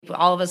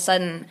all of a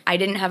sudden, I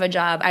didn't have a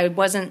job. I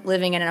wasn't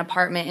living in an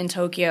apartment in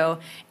Tokyo,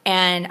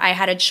 and I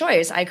had a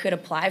choice. I could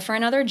apply for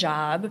another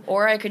job,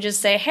 or I could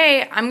just say,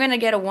 hey, I'm going to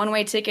get a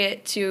one-way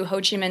ticket to Ho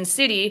Chi Minh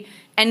City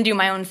and do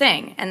my own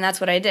thing. And that's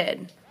what I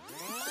did.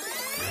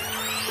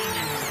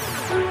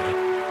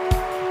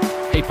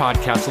 Hey,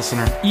 podcast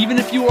listener, even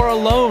if you are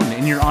alone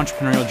in your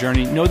entrepreneurial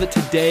journey, know that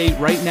today,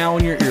 right now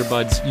in your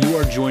earbuds, you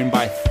are joined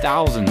by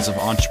thousands of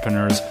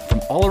entrepreneurs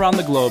from all around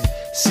the globe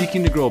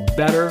seeking to grow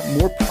better,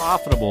 more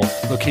profitable,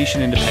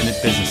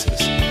 location-independent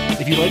businesses.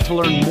 If you'd like to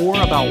learn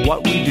more about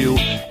what we do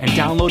and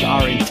download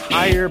our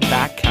entire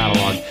back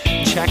catalog,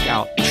 check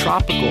out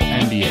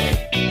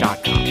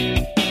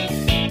tropicalmba.com.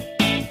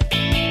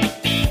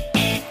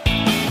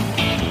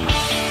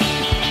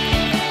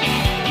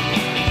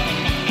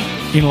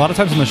 A lot of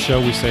times on the show,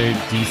 we say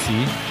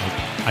DC.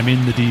 Like, I'm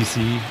in the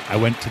DC. I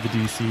went to the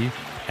DC.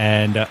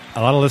 And a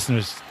lot of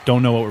listeners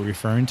don't know what we're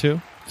referring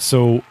to.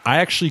 So I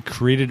actually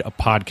created a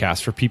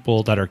podcast for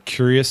people that are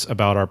curious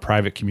about our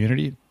private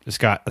community. It's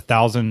got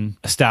 1,000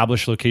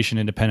 established location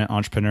independent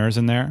entrepreneurs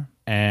in there.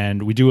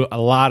 And we do a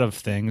lot of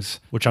things,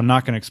 which I'm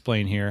not going to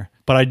explain here.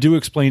 But I do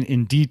explain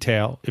in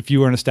detail. If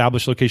you are an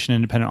established location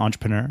independent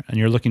entrepreneur and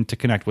you're looking to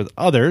connect with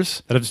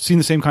others that have seen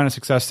the same kind of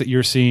success that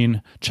you're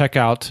seeing, check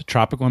out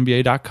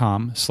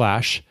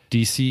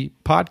tropicalmba.com/DC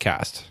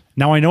podcast.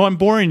 Now, I know I'm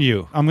boring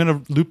you. I'm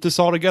going to loop this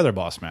all together,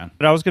 boss man.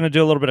 But I was going to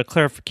do a little bit of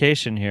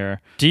clarification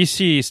here.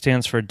 DC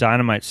stands for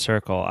Dynamite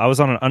Circle. I was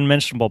on an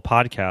unmentionable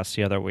podcast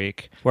the other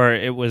week where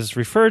it was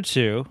referred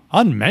to...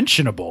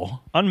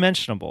 Unmentionable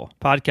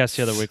podcast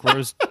the other week where it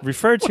was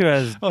referred to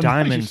as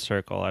Diamond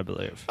Circle, I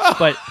believe.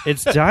 But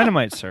it's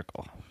Dynamite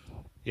Circle.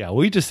 Yeah,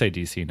 we just say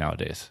DC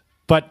nowadays.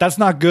 But that's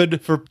not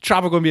good for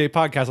Tropical MBA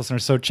podcast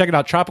listeners. So check it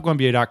out,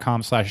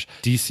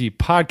 tropicalmba.com/DC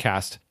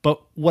podcast.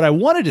 But what I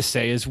wanted to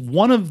say is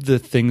one of the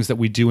things that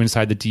we do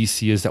inside the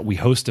DC is that we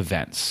host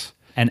events.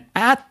 And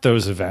at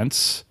those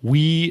events,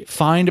 we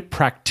find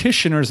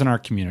practitioners in our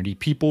community,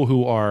 people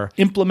who are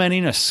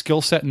implementing a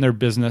skill set in their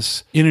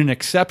business in an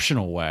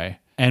exceptional way.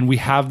 And we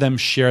have them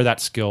share that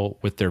skill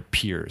with their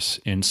peers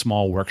in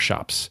small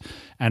workshops.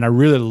 And I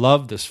really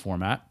love this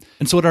format.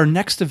 And so at our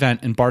next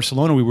event in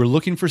Barcelona, we were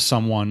looking for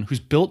someone who's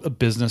built a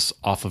business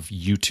off of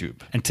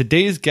YouTube. And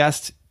today's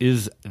guest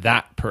is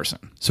that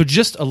person. So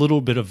just a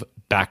little bit of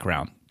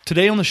background.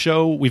 Today on the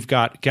show, we've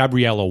got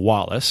Gabriella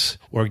Wallace,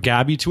 or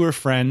Gabby to her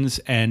friends,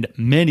 and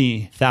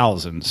many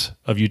thousands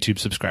of YouTube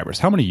subscribers.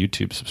 How many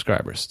YouTube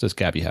subscribers does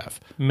Gabby have?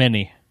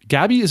 Many.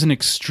 Gabby is an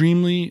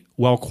extremely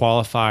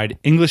well-qualified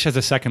English as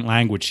a second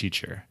language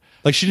teacher.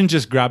 Like, she didn't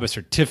just grab a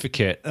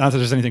certificate. Not that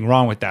there's anything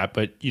wrong with that,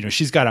 but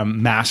she's got a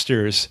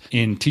master's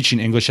in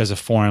teaching English as a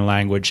foreign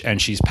language, and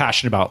she's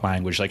passionate about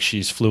language. Like,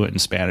 she's fluent in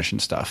Spanish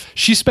and stuff.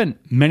 She spent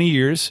many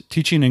years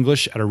teaching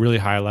English at a really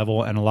high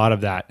level, and a lot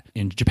of that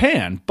in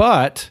Japan.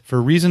 But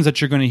for reasons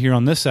that you're going to hear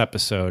on this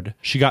episode,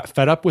 she got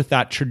fed up with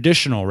that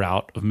traditional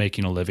route of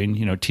making a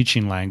living,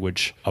 teaching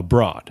language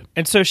abroad.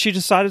 And so she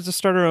decided to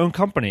start her own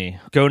company,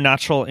 Go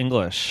Natural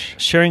English,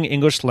 sharing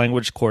English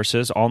language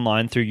courses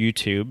online through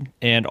YouTube,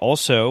 and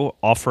also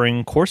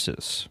offering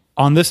courses.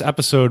 On this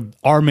episode,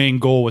 our main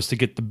goal was to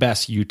get the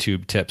best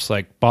YouTube tips.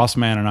 Like, Boss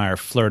Man and I are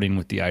flirting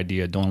with the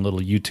idea of doing a little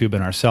YouTubing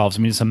ourselves.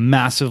 I mean, it's a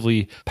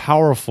massively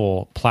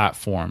powerful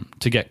platform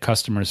to get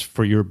customers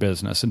for your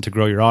business and to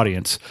grow your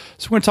audience.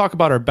 So we're going to talk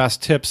about our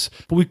best tips,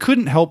 but we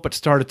couldn't help but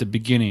start at the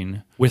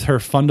beginning with her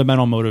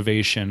fundamental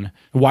motivation,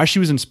 why she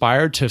was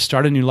inspired to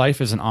start a new life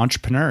as an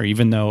entrepreneur,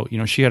 even though,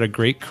 she had a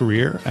great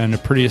career and a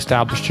pretty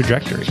established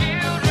trajectory.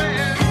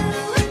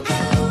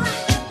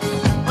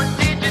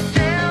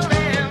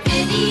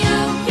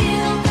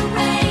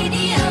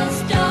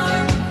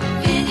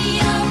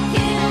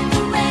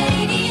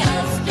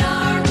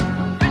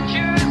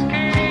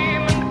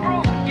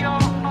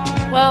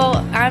 Well,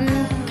 I'm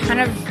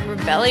kind of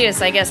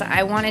rebellious, I guess.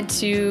 I wanted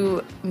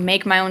to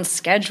make my own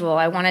schedule.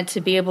 I wanted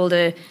to be able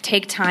to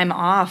take time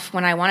off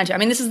when I wanted to. I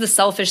mean, this is the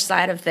selfish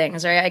side of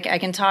things, right? I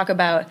can talk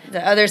about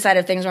the other side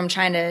of things where I'm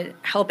trying to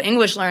help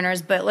English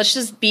learners, but let's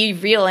just be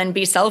real and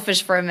be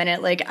selfish for a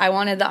minute. Like, I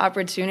wanted the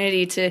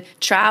opportunity to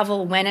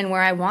travel when and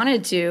where I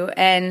wanted to.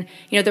 And,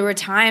 there were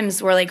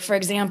times where, like, for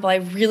example, I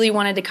really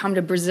wanted to come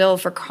to Brazil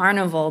for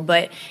Carnival,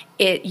 but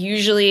it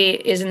usually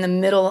is in the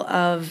middle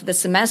of the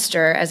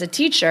semester as a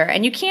teacher,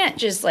 and you can't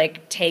just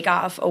take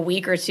off a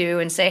week or two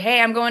and say,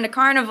 hey, I'm going to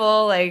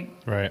Carnival,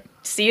 right.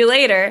 See you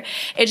later.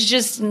 It's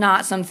just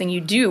not something you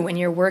do when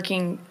you're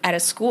working at a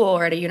school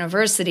or at a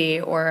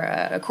university or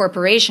a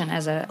corporation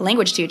as a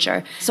language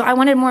teacher. So I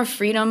wanted more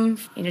freedom,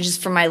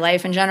 just for my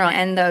life in general,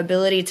 and the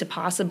ability to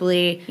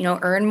possibly,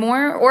 earn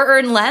more or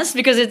earn less,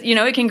 because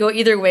it can go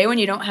either way when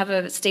you don't have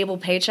a stable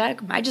paycheck.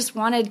 I just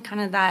wanted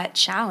kind of that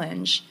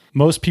challenge.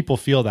 Most people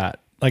feel that.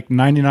 Like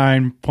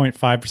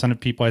 99.5% of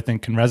people, I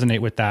think, can resonate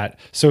with that.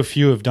 So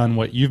few have done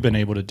what you've been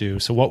able to do.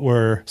 So what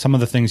were some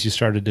of the things you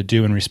started to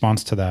do in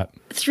response to that?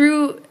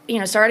 Through,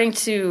 starting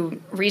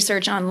to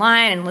research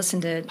online and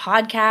listen to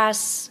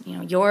podcasts,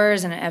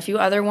 yours and a few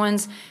other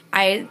ones,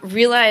 I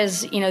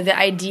realized, the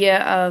idea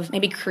of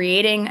maybe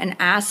creating an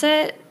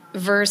asset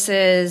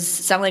versus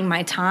selling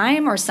my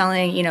time or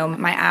selling,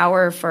 my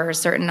hour for a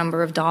certain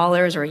number of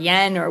dollars or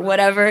yen or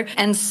whatever.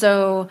 And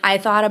so I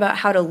thought about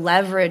how to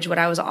leverage what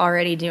I was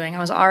already doing. I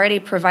was already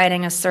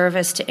providing a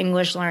service to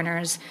English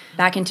learners.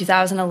 Back in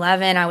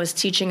 2011, I was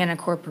teaching in a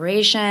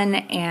corporation,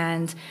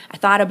 and I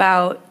thought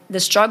about the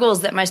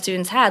struggles that my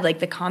students had, like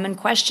the common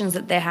questions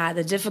that they had,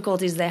 the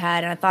difficulties they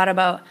had. And I thought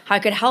about how I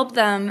could help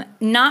them,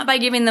 not by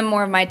giving them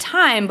more of my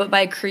time, but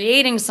by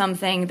creating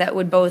something that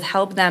would both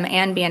help them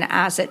and be an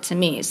asset to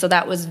me. So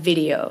that was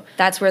video.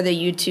 That's where the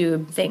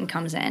YouTube thing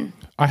comes in.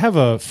 I have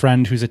a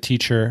friend who's a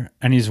teacher,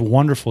 and he's a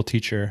wonderful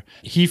teacher.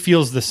 He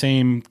feels the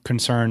same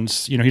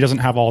concerns. He doesn't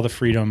have all the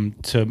freedom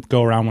to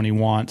go around when he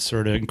wants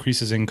or to increase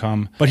his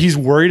income, but he's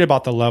worried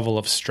about the level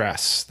of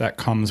stress that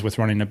comes with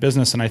running a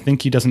business, and I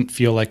think he doesn't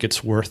feel like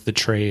it's worth the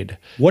trade.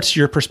 What's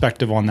your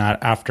perspective on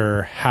that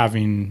after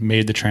having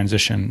made the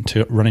transition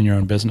to running your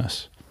own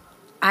business?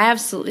 I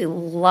absolutely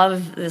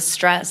love the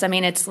stress. I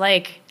mean, it's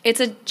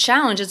a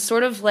challenge. It's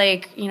sort of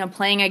like,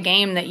 playing a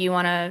game that you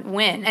want to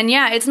win. And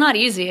yeah, it's not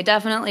easy. It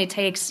definitely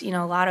takes,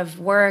 a lot of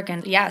work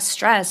and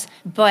stress.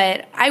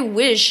 But I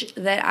wish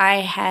that I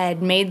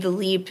had made the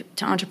leap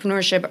to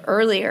entrepreneurship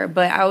earlier,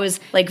 but I was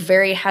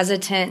very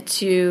hesitant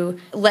to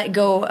let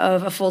go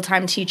of a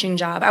full-time teaching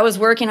job. I was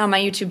working on my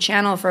YouTube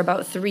channel for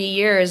about 3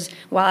 years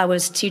while I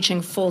was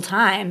teaching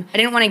full-time. I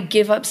didn't want to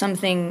give up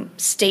something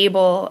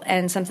stable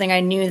and something I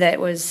knew that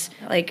was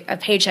like a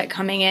paycheck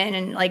coming in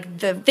and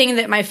the thing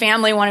that my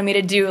family wanted me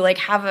to do,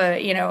 have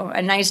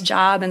a nice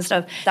job and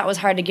stuff. That was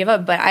hard to give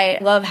up, but I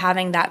love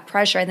having that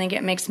pressure. I think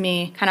it makes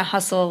me kind of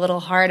hustle a little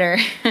harder.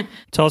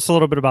 Tell us a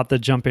little bit about the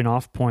jumping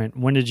off point.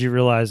 When did you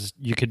realize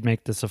you could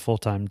make this a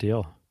full-time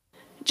deal?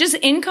 Just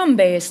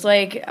income-based.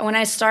 When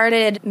I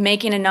started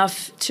making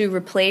enough to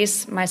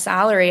replace my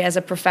salary as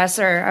a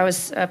professor, I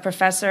was a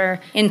professor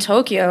in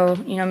Tokyo,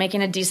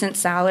 making a decent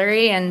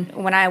salary. And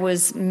when I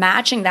was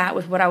matching that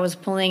with what I was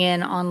pulling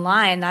in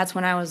online, that's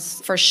when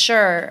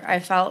I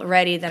felt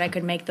ready that I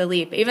could make the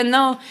leap. Even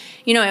though,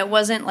 it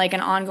wasn't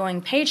an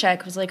ongoing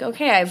paycheck. It was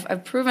okay,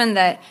 I've proven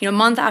that,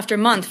 month after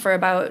month for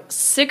about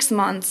 6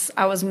 months,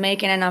 I was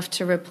making enough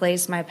to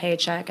replace my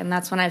paycheck. And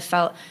that's when I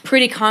felt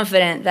pretty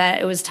confident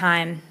that it was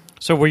time.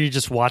 So were you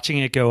just watching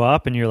it go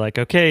up and you're like,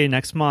 okay,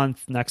 next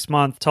month?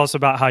 Tell us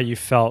about how you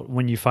felt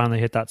when you finally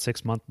hit that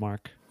 6-month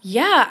mark.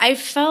 Yeah, I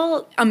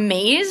felt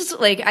amazed.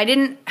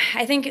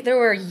 I think there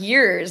were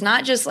years,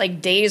 not just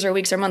days or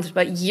weeks or months,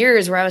 but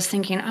years where I was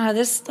thinking,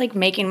 this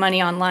making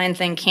money online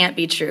thing can't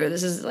be true.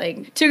 This is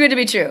too good to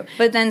be true.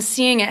 But then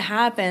seeing it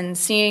happen,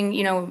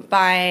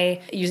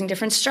 by using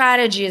different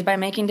strategies, by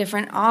making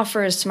different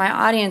offers to my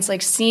audience,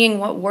 seeing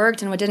what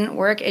worked and what didn't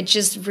work, it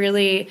just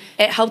really,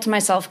 it helped my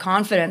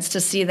self-confidence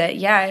to see that,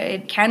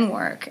 it can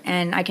work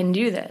and I can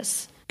do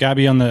this.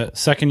 Gabby, on the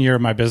second year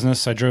of my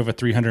business, I drove a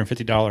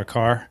 $350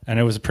 car, and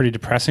it was a pretty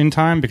depressing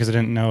time because I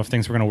didn't know if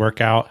things were going to work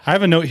out. I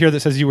have a note here that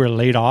says you were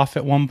laid off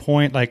at one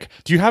point.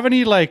 Do you have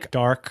any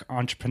dark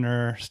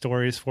entrepreneur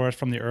stories for us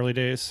from the early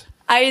days?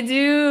 I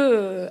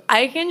do.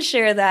 I can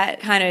share that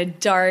kind of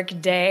dark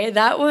day.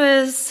 That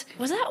was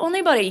that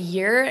only about a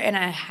year and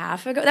a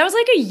half ago? That was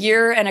a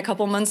year and a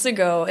couple months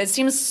ago. It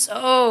seems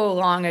so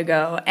long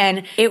ago.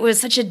 And it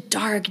was such a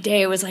dark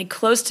day. It was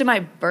close to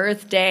my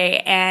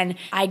birthday, and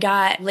I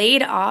got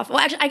laid off. Well,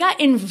 actually, I got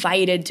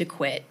invited to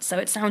quit. So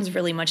it sounds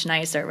really much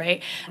nicer,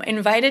 right?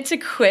 Invited to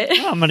quit.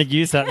 Oh, I'm going to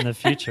use that in the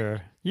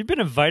future. You've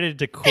been invited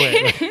to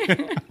quit.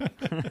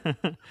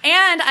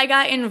 And I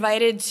got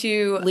invited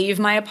to leave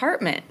my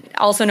apartment,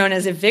 also known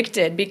as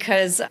evicted,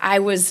 because I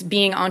was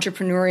being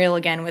entrepreneurial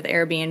again with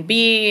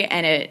Airbnb,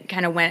 and it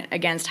kind of went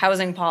against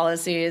housing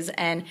policies.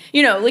 And,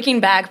 looking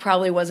back,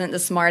 probably wasn't the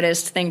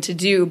smartest thing to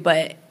do,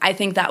 but I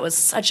think that was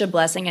such a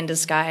blessing in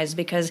disguise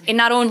because it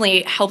not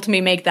only helped me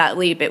make that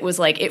leap, it was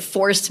it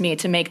forced me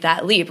to make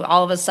that leap.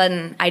 All of a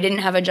sudden, I didn't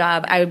have a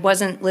job. I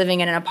wasn't living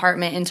in an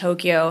apartment in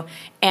Tokyo,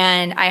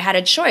 and I had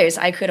a choice.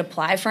 I could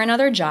apply for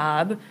another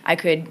job. I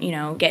could,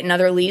 get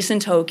another lease in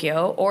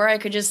Tokyo, or I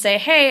could just say,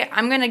 hey,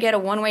 I'm going to get a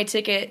one-way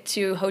ticket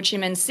to Ho Chi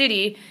Minh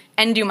City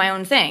and do my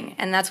own thing.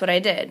 And that's what I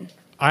did.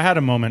 I had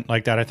a moment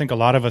like that. I think a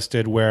lot of us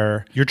did,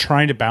 where you're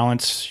trying to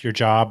balance your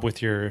job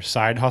with your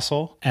side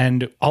hustle.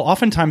 And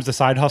oftentimes the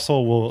side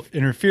hustle will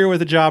interfere with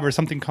the job or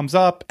something comes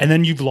up, and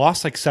then you've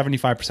lost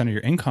 75% of your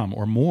income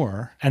or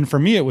more. And for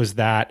me, it was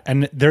that.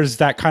 And there's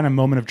that kind of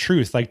moment of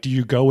truth. Do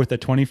you go with the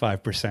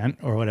 25%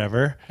 or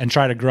whatever and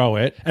try to grow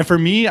it? And for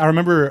me, I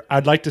remember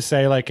I'd like to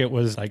say it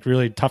was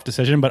really tough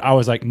decision, but I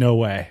was no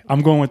way.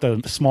 I'm going with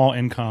the small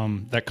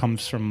income that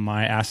comes from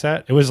my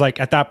asset. It was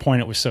at that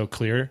point, it was so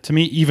clear to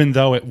me, even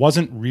though it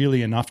wasn't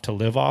really enough to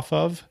live off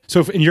of.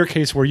 So if in your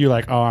case, were you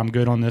I'm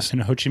good on this in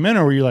Ho Chi Minh,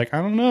 or were you I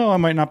don't know, I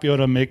might not be able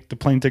to make the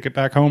plane ticket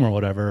back home or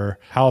whatever?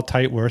 How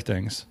tight were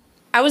things?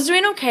 I was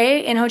doing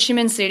okay in Ho Chi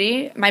Minh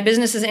City. My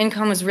business's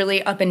income was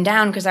really up and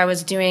down because I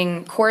was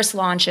doing course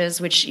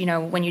launches, which,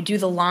 when you do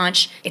the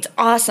launch, it's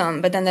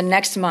awesome. But then the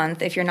next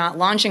month, if you're not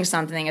launching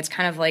something, it's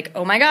kind of like,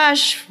 oh my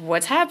gosh,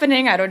 what's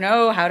happening? I don't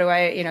know. How do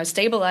I,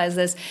 stabilize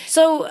this?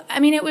 So,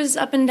 it was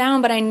up and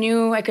down, but I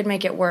knew I could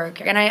make it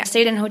work. And I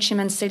stayed in Ho Chi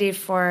Minh City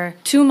for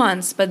 2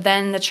 months, but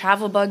then the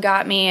travel bug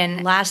got me.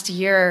 And last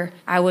year,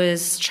 I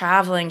was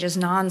traveling just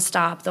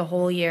nonstop the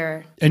whole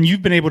year. And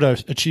you've been able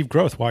to achieve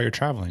growth while you're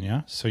traveling,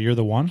 yeah? So you're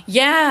the one?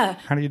 Yeah.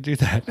 How do you do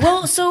that?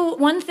 Well, so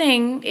one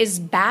thing is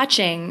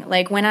batching.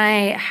 Like when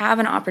I have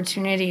an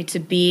opportunity to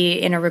be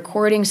in a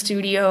recording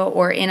studio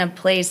or in a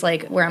place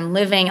like where I'm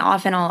living,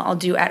 often I'll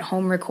do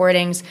at-home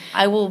recordings.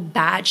 I will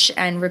batch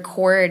and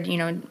record,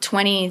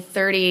 20,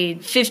 30,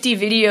 50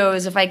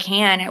 videos if I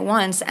can at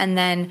once and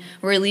then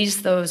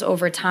release those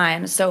over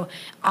time. So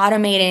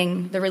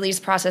automating the release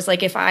process.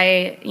 Like if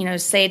I,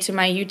 say to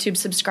my YouTube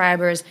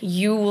subscribers,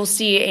 you will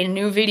see a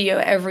new video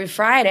every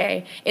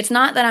Friday. It's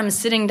not that I'm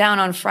sitting down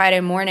on Friday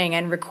morning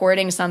and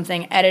recording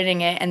something,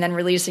 editing it, and then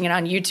releasing it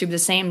on YouTube the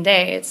same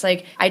day. It's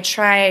like I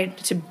try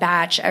to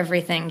batch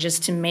everything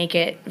just to make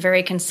it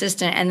very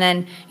consistent. And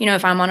then,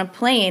 if I'm on a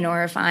plane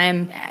or if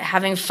I'm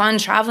having fun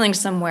traveling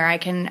somewhere, I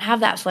can have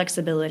that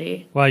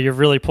flexibility. Well, you're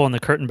really pulling the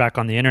curtain back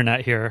on the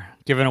internet here,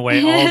 giving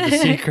away all of the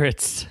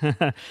secrets.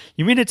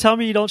 You mean to tell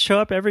me you don't show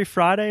up every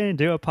Friday and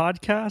do a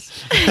podcast?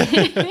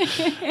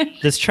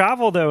 This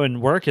travel, though,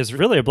 and work is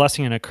really a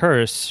blessing and a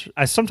curse.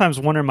 I sometimes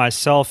wonder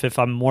myself if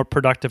I'm more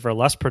productive or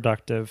less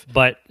productive,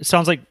 but it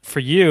sounds like for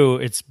you,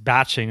 it's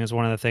batching is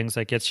one of the things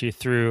that gets you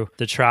through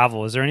the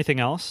travel. Is there anything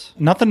else?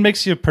 Nothing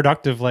makes you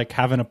productive like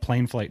having a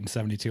plane flight in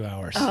 72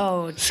 hours.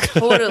 Oh,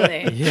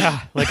 totally.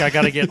 Yeah, like I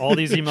got to get all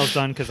these emails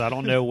done because I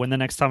don't know when the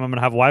next time I'm going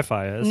to have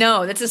Wi-Fi is.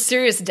 No, that's a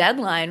serious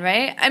deadline,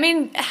 right?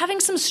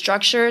 Having some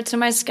structure to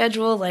my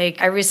schedule,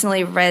 like I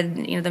recently read,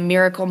 the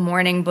Miracle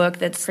Morning book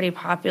that's pretty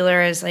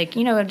popular is like,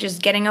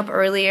 just getting up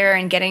earlier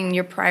and getting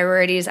your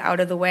priorities out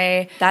of the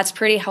way. That's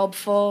pretty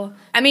helpful.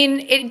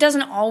 It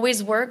doesn't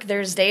always work.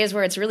 There's days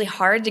where it's really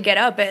hard to get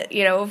up at,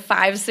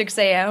 5, 6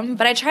 a.m.,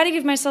 but I try to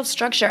give myself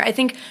structure. I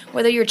think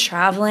whether you're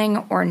traveling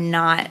or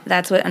not,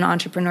 that's what an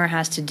entrepreneur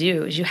has to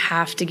do, is you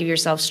have to give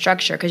yourself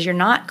structure because you're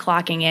not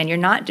clocking in. You're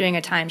not doing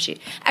a timesheet.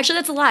 Actually,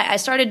 that's a lie. I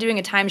started doing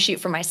a timesheet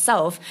for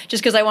myself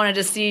just because I wanted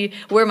to see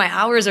where my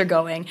hours are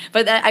going.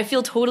 But I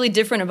feel totally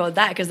different about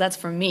that because that's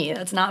for me.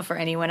 That's not for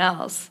anyone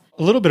else.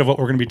 A little bit of what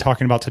we're going to be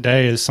talking about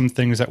today is some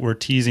things that we're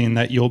teasing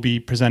that you'll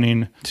be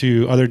presenting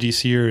to other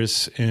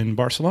DCers in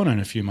Barcelona in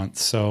a few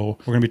months. So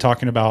we're going to be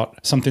talking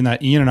about something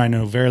that Ian and I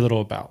know very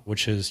little about,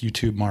 which is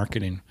YouTube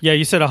marketing. Yeah,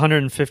 you said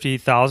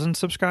 150,000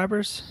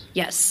 subscribers?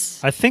 Yes.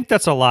 I think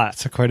that's a lot.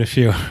 That's quite a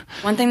few.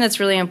 One thing that's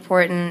really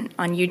important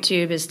on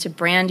YouTube is to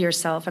brand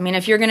yourself.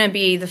 If you're going to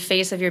be the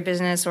face of your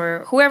business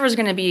or whoever's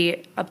going to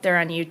be up there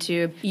on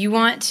YouTube, you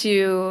want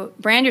to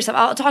brand yourself.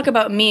 I'll talk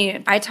about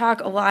me. I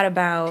talk a lot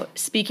about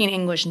speaking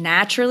English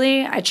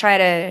naturally. I try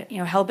to,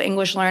 help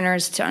English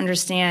learners to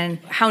understand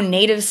how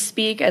natives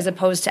speak as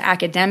opposed to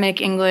academic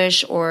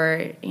English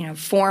or,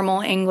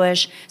 formal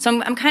English.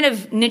 So I'm kind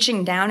of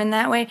niching down in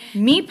that way.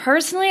 Me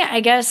personally, I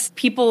guess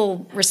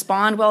people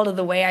respond well to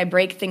the way I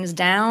break things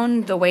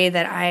down, the way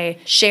that I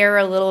share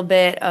a little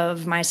bit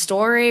of my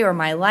story or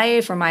my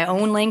life or my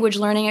own language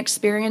learning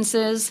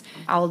experiences.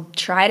 I'll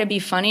try to be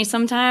funny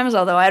sometimes,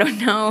 although I don't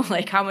know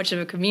how much of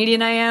a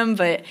comedian I am.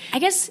 But I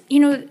guess,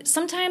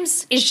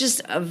 sometimes it's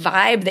just a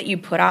vibe that you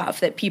put off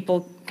that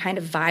people kind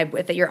of vibe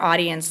with, that your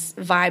audience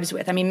vibes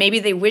with. Maybe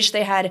they wish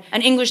they had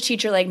an English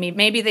teacher like me.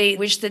 Maybe they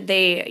wish that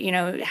they,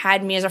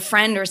 had me as a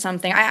friend or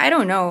something. I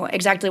don't know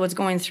exactly what's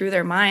going through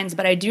their minds,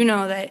 but I do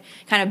know that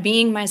kind of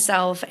being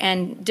myself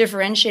and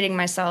differentiating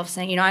myself,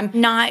 saying, I'm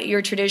not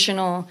your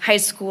traditional high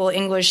school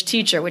English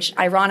teacher, which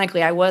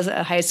ironically I was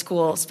a high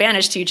school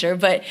Spanish teacher,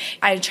 but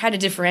I try to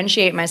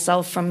differentiate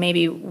myself from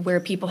maybe where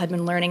people had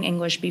been learning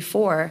English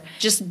before.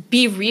 Just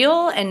be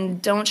real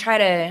and don't try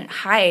to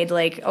hide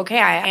okay,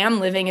 I am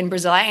living in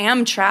Brazil. I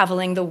am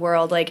traveling the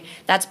world.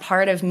 That's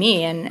part of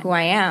me and who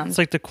I am. It's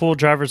like the cool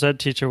driver's ed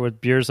teacher with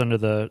beers under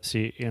the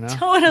seat,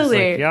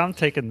 Totally. Yeah, I'm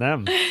taking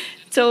them.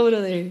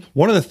 Totally.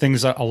 One of the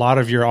things that a lot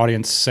of your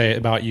audience say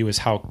about you is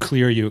how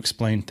clear you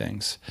explain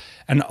things.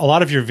 And a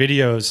lot of your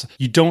videos,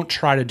 you don't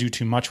try to do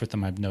too much with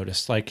them, I've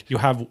noticed. You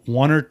have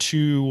one or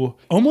two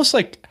almost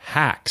like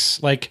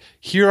hacks.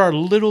 Here are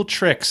little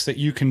tricks that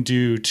you can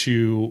do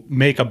to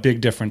make a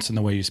big difference in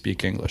the way you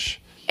speak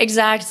English.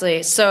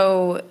 Exactly.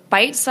 So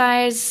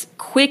bite-sized,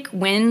 quick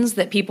wins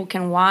that people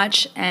can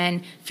watch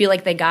and feel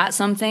like they got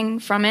something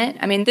from it.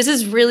 This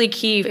is really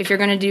key if you're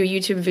going to do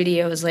YouTube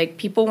videos.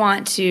 People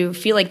want to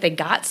feel like they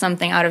got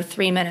something out of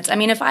 3 minutes.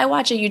 If I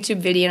watch a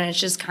YouTube video and it's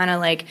just kind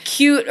of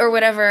cute or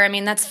whatever,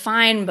 that's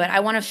fine, but I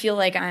want to feel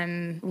like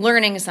I'm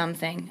learning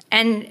something.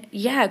 And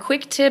yeah,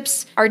 quick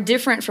tips are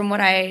different from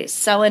what I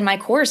sell in my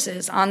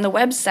courses on the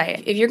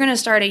website. If you're going to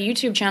start a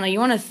YouTube channel, you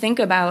want to think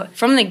about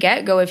from the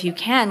get-go, if you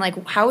can,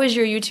 how is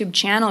your YouTube YouTube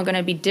channel going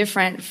to be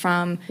different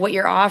from what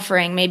you're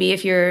offering? Maybe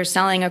if you're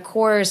selling a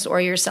course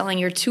or you're selling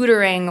your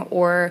tutoring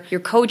or your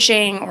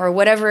coaching or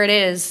whatever it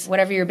is,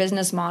 whatever your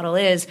business model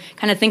is,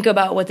 kind of think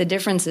about what the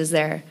difference is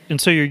there. And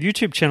so your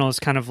YouTube channel is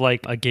kind of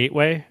like a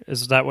gateway.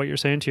 Is that what you're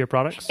saying to your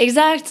products?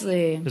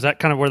 Exactly. Is that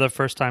kind of where the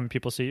first time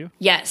people see you?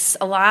 Yes,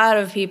 a lot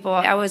of people,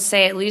 I would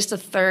say at least a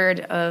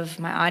third of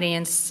my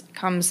audience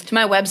comes to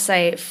my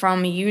website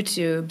from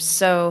YouTube.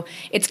 So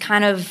it's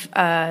kind of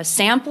a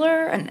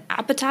sampler, an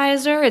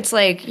appetizer. It's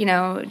like,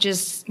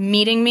 just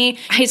meeting me.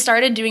 I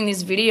started doing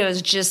these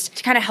videos just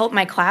to kind of help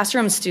my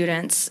classroom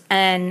students,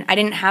 and I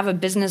didn't have a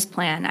business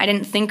plan. I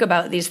didn't think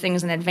about these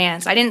things in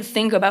advance. I didn't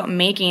think about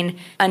making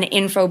an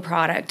info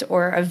product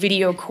or a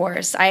video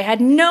course. I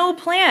had no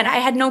plan. I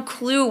had no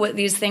clue what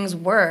these things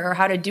were or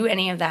how to do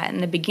any of that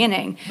in the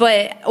beginning.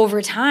 But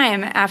over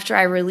time, after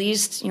I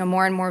released,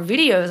 more and more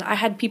videos, I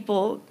had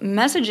people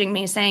messaging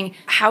me saying,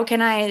 how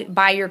can I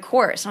buy your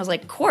course? And I was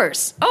like,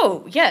 course?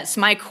 Oh, yes,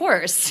 my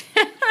course.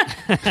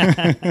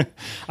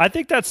 I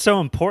think that's so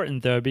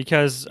important, though,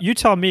 because you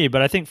tell me,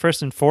 but I think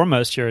first and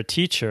foremost, you're a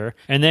teacher,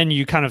 and then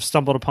you kind of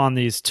stumbled upon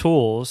these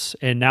tools,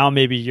 and now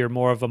maybe you're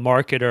more of a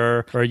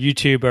marketer or a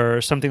YouTuber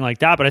or something like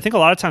that. But I think a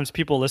lot of times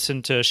people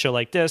listen to a show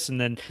like this,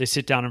 and then they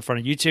sit down in front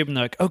of YouTube, and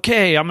they're like,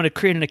 okay, I'm going to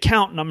create an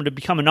account, and I'm going to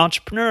become an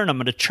entrepreneur, and I'm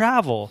going to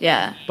travel.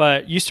 Yeah.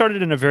 But you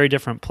started in a very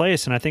different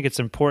place, and I think it's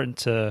important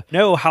to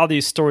know how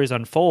these stories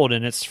unfold,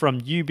 and it's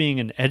from you being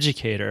an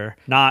educator,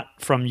 not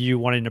from you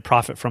wanting to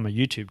profit from a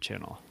YouTube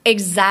channel.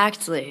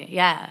 Exactly.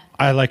 Yeah.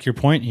 I like your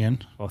point,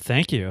 Ian. Well,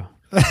 thank you.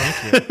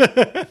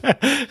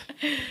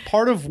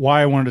 Part of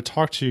why I wanted to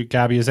talk to you,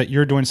 Gabby, is that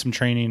you're doing some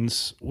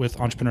trainings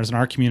with entrepreneurs in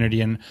our community,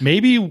 and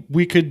maybe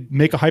we could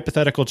make a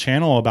hypothetical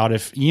channel about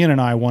if Ian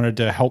and I wanted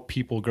to help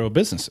people grow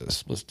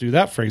businesses. Let's do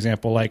that, for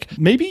example. Like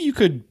maybe you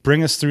could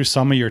bring us through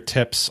some of your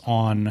tips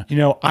on,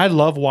 I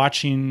love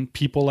watching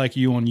people like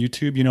you on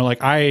YouTube.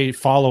 Like I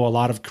follow a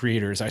lot of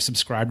creators. I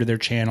subscribe to their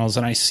channels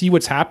and I see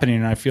what's happening,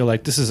 and I feel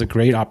like this is a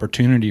great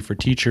opportunity for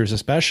teachers,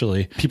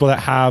 especially people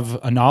that have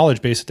a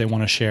knowledge base that they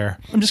want to share.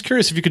 I'm just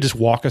curious if you could just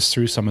walk us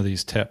through some of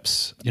these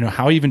tips,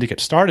 how even to get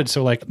started.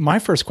 So like my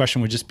first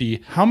question would just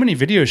be, how many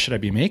videos should I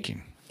be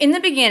making? In the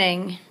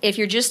beginning, if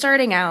you're just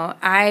starting out,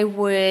 I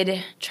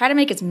would try to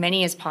make as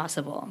many as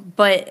possible.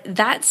 But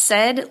that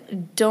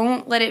said,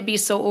 don't let it be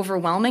so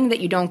overwhelming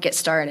that you don't get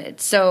started.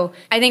 So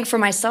I think for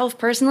myself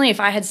personally, if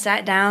I had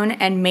sat down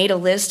and made a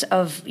list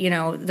of,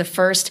 the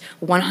first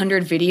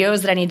 100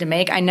 videos that I need to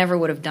make, I never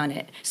would have done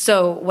it.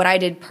 So what I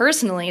did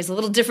personally is a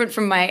little different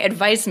from my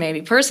advice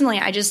maybe. Personally,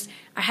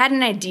 I had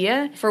an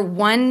idea for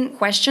one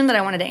question that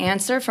I wanted to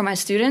answer for my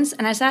students,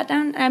 and I sat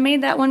down and I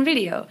made that one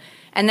video.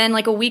 And then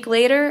like a week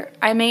later,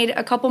 I made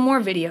a couple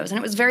more videos, and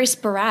it was very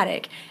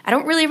sporadic. I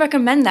don't really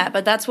recommend that,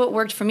 but that's what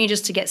worked for me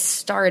just to get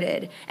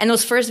started. And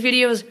those first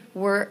videos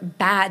were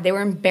bad. They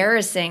were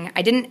embarrassing.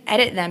 I didn't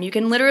edit them. You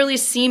can literally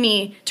see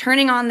me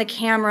turning on the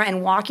camera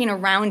and walking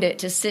around it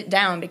to sit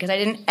down because I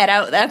didn't edit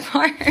out that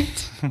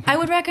part. I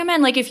would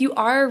recommend, like, if you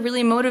are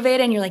really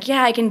motivated and you're like,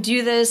 yeah, I can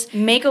do this,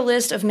 make a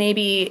list of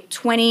maybe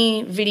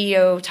 20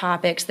 video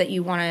topics that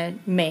you want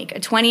to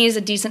make. 20 is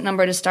a decent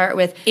number to start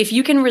with. If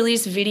you can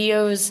release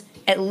videos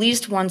at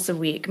least once a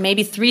week,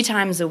 maybe 3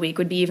 times a week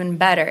would be even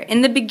better.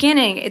 In the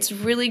beginning, it's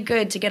really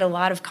good to get a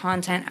lot of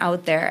content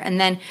out there. And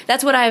then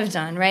that's what I've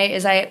done, right?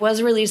 Is I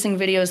was releasing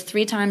videos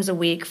 3 times a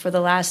week for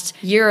the last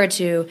year or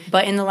two,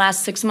 but in the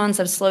last 6 months,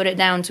 I've slowed it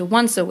down to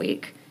once a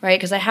week. Right?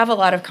 Because I have a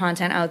lot of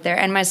content out there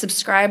and my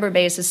subscriber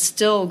base is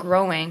still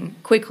growing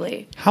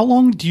quickly. How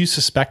long do you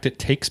suspect it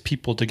takes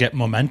people to get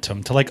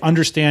momentum, to like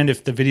understand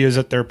if the videos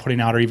that they're putting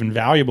out are even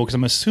valuable? Because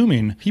I'm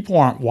assuming people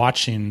aren't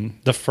watching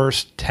the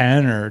first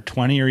 10 or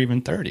 20 or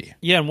even 30.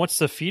 Yeah, and what's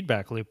the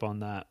feedback loop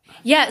on that?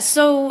 Yeah,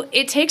 so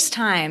it takes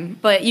time,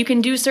 but you can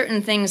do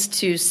certain things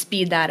to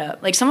speed that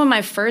up. Like some of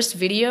my first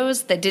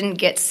videos that didn't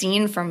get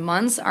seen for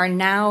months are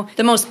now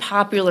the most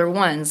popular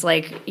ones,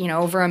 like,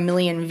 over 1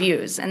 million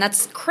views. And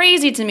that's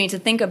crazy to me to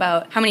think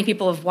about how many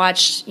people have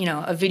watched,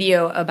 a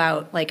video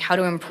about like how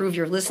to improve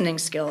your listening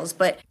skills.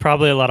 But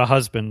probably a lot of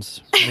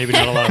husbands, maybe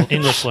not a lot of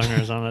English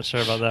learners. I'm not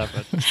sure about that,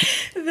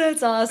 but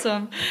that's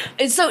awesome.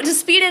 So to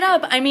speed it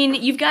up, I mean,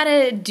 you've got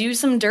to do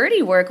some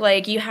dirty work.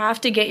 Like you have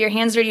to get your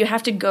hands dirty. You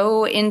have to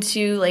go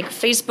into like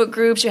Facebook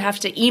groups. You have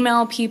to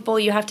email people.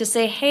 You have to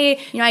say, hey,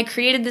 I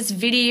created this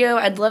video.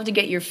 I'd love to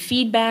get your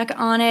feedback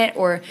on it.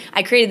 Or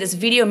I created this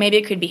video. Maybe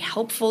it could be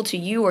helpful to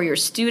you or your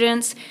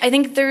students. I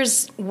think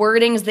there's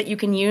wordings that you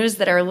can use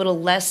that are a little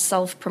less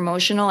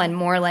self-promotional and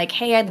more like,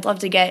 hey, I'd love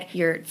to get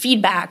your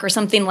feedback or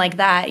something like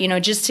that,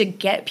 just to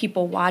get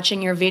people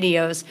watching your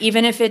videos.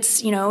 Even if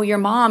it's, your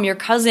mom, your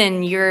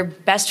cousin, your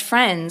best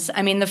friends.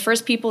 I mean, the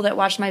first people that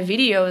watched my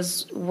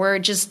videos were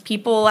just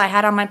people I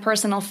had on my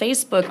personal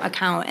Facebook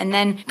account. And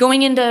then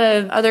going into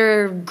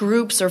other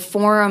groups or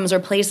forums or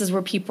places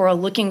where people are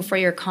looking for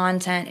your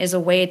content is a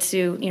way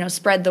to,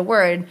 spread the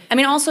word. I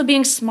mean, also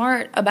being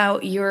smart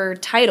about your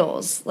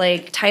titles,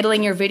 like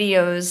titling your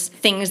videos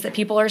things that people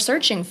people are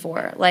searching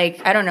for.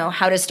 Like, I don't know,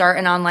 how to start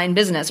an online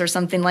business or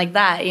something like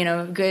that,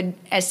 good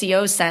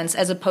SEO sense,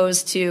 as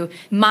opposed to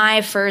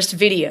my first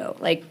video.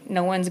 Like,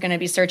 no one's going to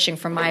be searching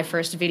for my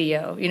first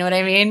video. You know what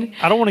I mean?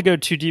 I don't want to go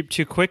too deep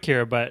too quick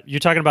here, but you're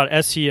talking about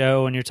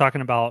SEO and you're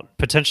talking about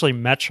potentially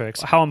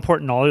metrics. How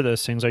important are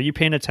those things? Are you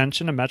paying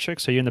attention to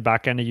metrics? Are you in the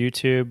back end of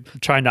YouTube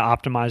trying to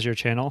optimize your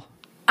channel?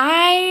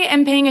 I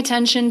am paying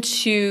attention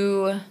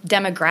to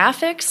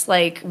demographics,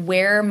 like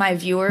where my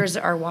viewers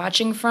are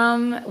watching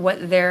from,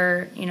 what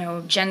their,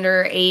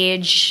 gender,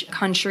 age,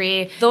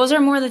 country. Those are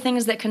more the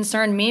things that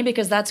concern me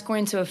because that's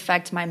going to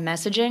affect my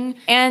messaging.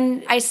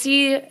 And I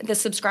see the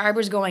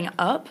subscribers going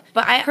up,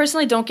 but I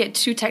personally don't get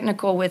too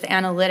technical with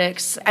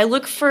analytics. I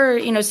look for,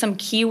 some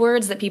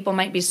keywords that people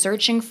might be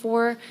searching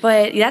for,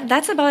 but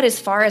that's about as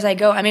far as I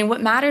go. I mean,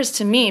 what matters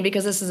to me,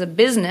 because this is a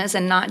business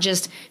and not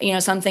just,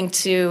 something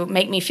to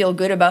make me feel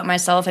good about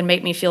myself and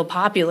make me feel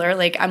popular.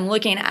 Like, I'm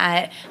looking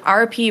at,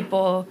 are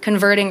people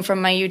converting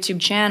from my YouTube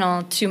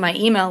channel to my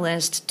email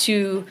list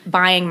to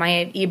buying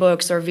my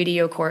ebooks or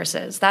video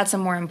courses? That's a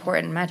more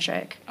important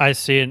metric. I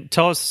see. And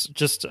tell us,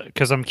 just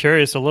because I'm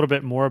curious, a little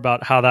bit more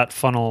about how that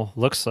funnel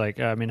looks like.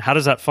 I mean, how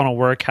does that funnel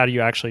work? How do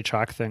you actually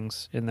track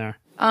things in there?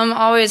 I'm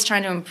always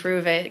trying to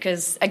improve it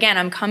because, again,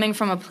 I'm coming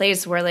from a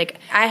place where,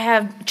 I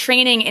have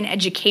training in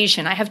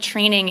education. I have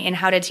training in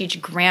how to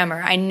teach grammar.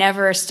 I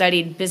never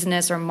studied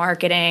business or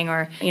marketing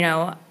or,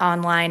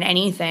 online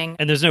anything.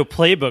 And there's no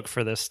playbook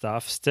for this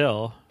stuff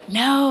still.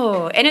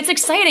 No. And it's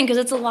exciting because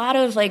it's a lot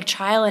of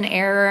trial and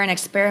error and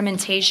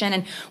experimentation,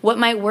 and what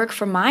might work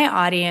for my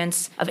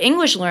audience of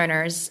English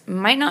learners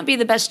might not be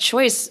the best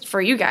choice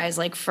for you guys,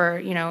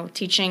 for,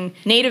 teaching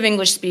native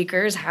English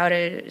speakers how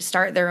to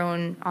start their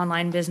own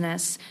online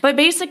business. But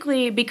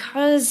basically,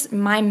 because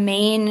my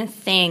main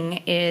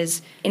thing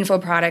is info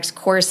products,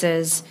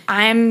 courses,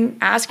 I'm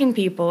asking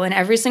people in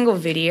every single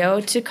video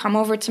to come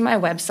over to my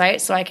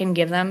website so I can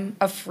give them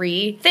a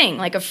free thing,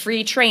 like a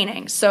free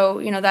training.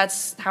 So,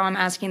 that's how I'm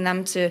asking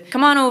them to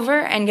come on over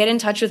and get in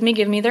touch with me,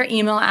 give me their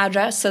email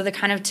address, so the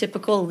kind of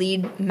typical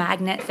lead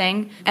magnet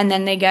thing, and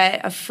then they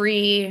get a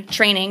free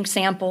training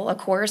sample, a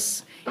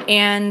course.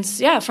 And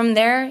from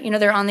there,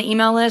 they're on the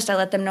email list. I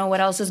let them know what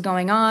else is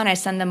going on. I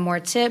send them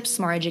more tips,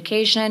 more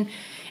education.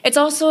 It's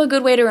also a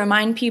good way to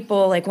remind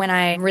people, when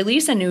I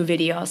release a new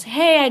video, I'll say,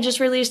 hey, I just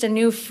released a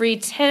new free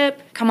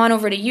tip. Come on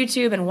over to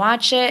YouTube and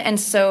watch it. And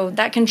so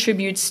that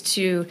contributes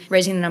to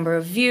raising the number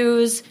of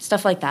views,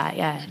 stuff like that,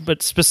 yeah.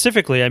 But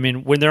specifically, I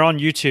mean, when they're on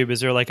YouTube,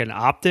 is there an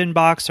opt-in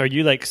box? Are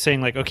you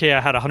saying okay,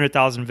 I had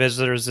 100,000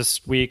 visitors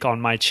this week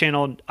on my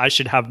channel. I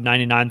should have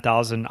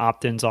 99,000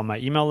 opt-ins on my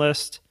email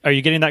list. Are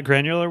you getting that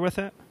granular with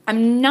it?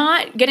 I'm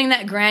not getting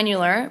that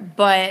granular,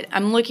 but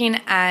I'm looking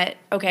at,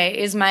 okay,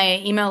 is my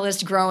email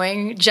list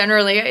growing?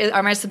 Generally,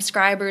 are my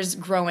subscribers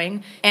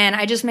growing? And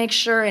I just make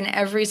sure in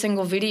every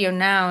single video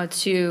now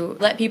to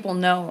let people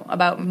know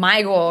about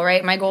my goal,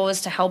 right? My goal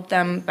is to help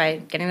them by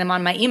getting them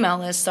on my email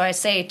list. So I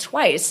say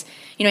twice,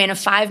 in a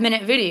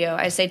 5-minute video,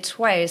 I say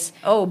twice,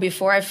 oh,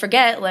 before I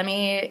forget, let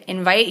me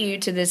invite you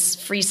to this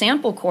free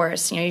sample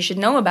course. You should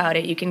know about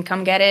it. You can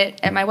come get it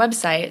at my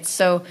website.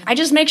 So I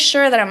just make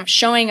sure that I'm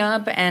showing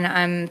up and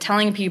I'm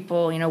telling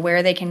people,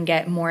 where they can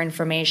get more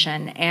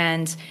information.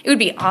 And it would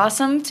be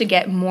awesome to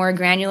get more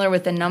granular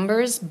with the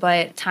numbers,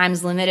 but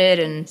time's limited,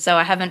 and so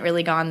I haven't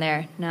really gone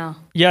there, no.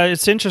 Yeah,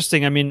 it's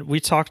interesting. I mean, we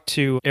talked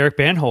to Eric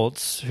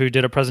Banholtz, who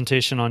did a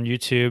presentation on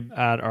YouTube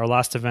at our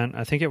last event.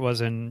 I think it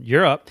was in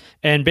Europe.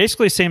 And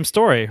basically same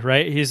story,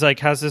 right? He's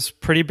has this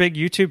pretty big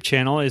YouTube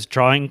channel, is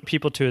drawing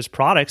people to his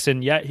products,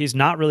 and yet he's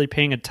not really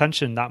paying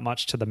attention that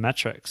much to the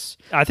metrics.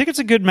 I think it's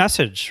a good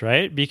message,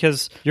 right?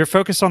 Because you're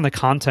focused on the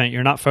content.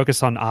 You're not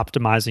focused on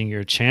optimizing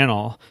your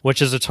channel,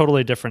 which is a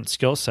totally different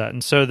skill set.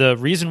 And so the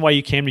reason why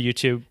you came to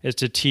YouTube is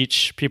to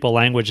teach people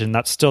language, and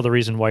that's still the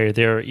reason why you're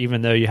there,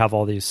 even though you have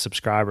all these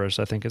subscribers.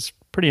 I think it's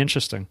pretty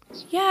interesting.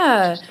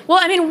 Yeah. Well,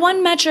 I mean,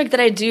 one metric that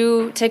I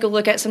do take a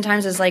look at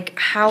sometimes is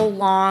how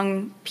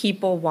long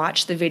people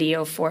watch the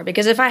video for.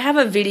 Because if I have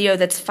a video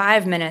that's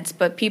 5 minutes,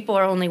 but people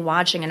are only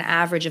watching an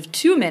average of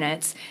 2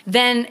 minutes,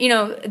 then,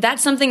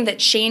 that's something that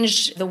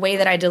changed the way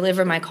that I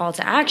deliver my call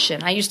to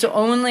action. I used to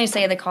only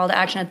say the call to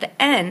action at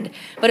the end.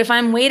 But if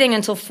I'm waiting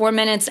until 4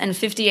 minutes and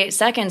 58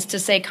 seconds to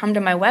say, come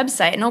to my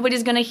website,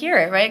 nobody's going to hear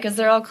it, right? Because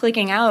they're all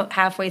clicking out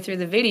halfway through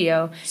the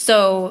video.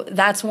 So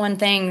that's one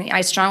thing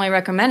I strongly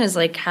recommend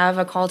is have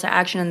a call to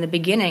action in the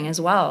beginning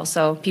as well,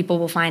 so people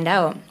will find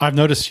out. I've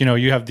noticed,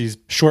 you have these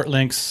short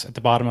links at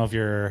the bottom of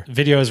your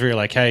videos where you're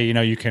like, hey,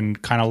 you can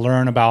kind of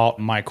learn about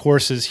my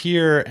courses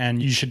here,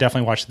 and you should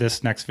definitely watch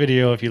this next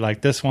video if you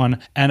like this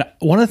one. And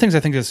one of the things I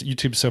think that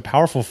YouTube's so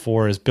powerful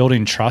for is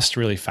building trust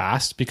really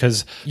fast,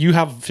 because you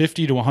have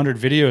 50 to 100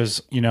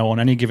 videos, on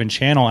any given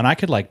channel, and I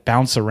could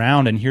bounce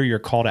around and hear your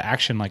call to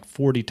action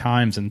 40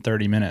 times in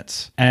 30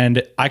 minutes.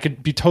 And I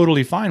could be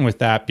totally fine with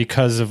that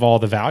because of all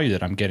the value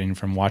that I'm getting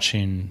from watching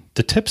matching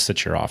the tips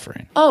that you're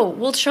offering? Oh,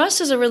 well,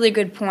 trust is a really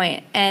good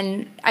point.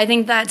 And I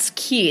think that's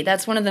key.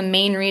 That's one of the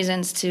main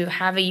reasons to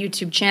have a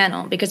YouTube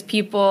channel, because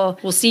people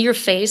will see your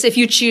face. If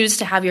you choose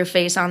to have your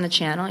face on the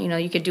channel, you know,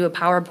 you could do a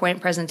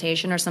PowerPoint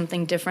presentation or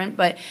something different.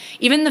 But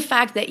even the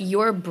fact that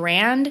your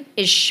brand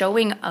is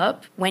showing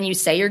up when you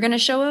say you're going to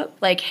show up,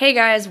 like, hey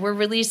guys, we're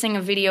releasing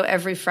a video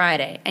every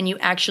Friday, and you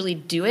actually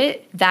do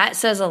it, that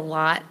says a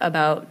lot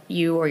about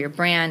you or your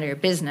brand or your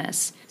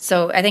business.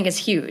 So I think it's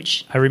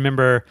huge. I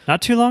remember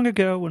not too long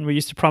ago when we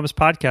used to promise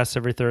podcasts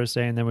every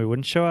Thursday and then we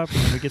wouldn't show up and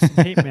then we get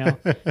some hate mail.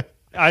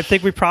 I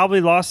think we probably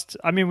lost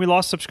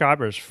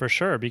subscribers for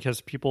sure because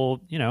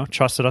people, you know,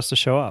 trusted us to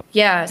show up.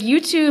 Yeah.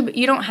 YouTube,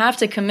 you don't have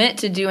to commit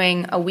to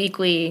doing a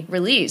weekly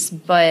release,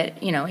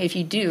 but, you know, if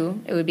you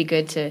do, it would be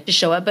good to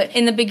show up. But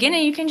in the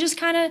beginning, you can just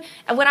kind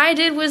of, what I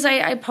did was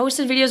I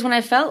posted videos when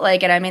I felt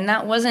like it. I mean,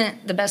 that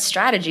wasn't the best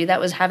strategy. That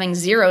was having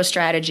zero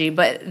strategy,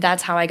 but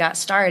that's how I got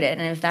started.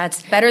 And if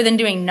that's better than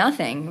doing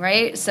nothing,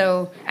 right?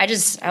 So I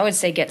would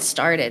say get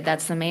started.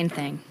 That's the main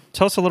thing.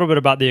 Tell us a little bit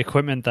about the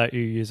equipment that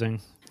you're using.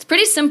 It's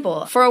pretty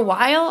simple. For a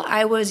while,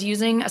 I was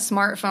using a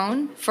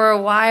smartphone. For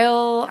a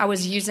while, I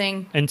was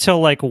using... Until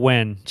like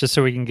when? Just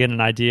so we can get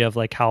an idea of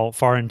like how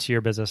far into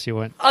your business you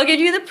went. I'll give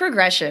you the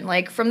progression.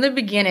 Like from the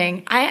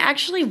beginning, I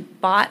actually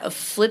bought a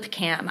flip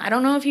cam. I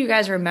don't know if you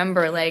guys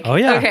remember. Like, oh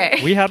yeah, okay.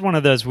 We had one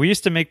of those. We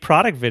used to make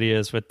product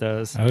videos with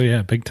those. Oh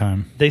yeah, big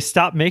time. They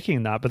stopped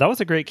making that, but that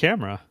was a great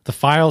camera. The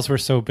files were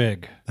so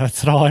big.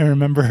 That's all I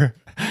remember.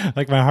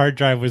 Like my hard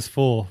drive was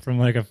full from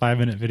like a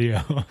 5-minute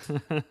video.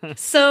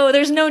 So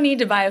there's no need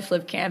to buy a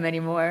flip cam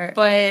anymore.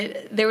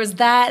 But there was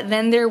that.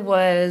 Then there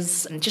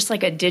was just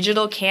like a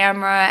digital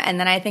camera. And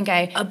then I think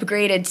I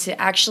upgraded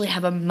to actually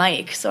have a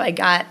mic. So I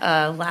got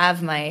a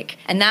lav mic.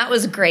 And that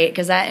was great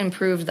because that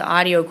improved the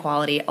audio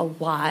quality a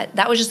lot.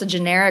 That was just a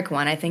generic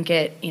one. I think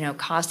it, you know,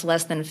 cost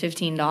less than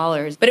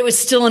 $15, but it was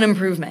still an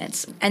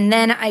improvement. And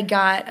then I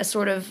got a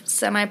sort of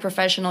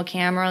semi-professional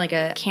camera, like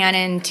a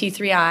Canon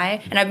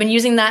T3i. And I've been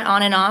using that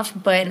on and off,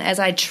 but as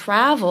I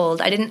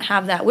traveled, I didn't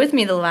have that with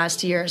me the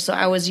last year, so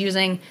I was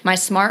using my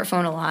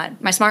smartphone a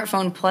lot. My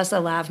smartphone plus a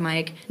lav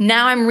mic.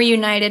 Now I'm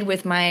reunited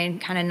with my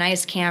kind of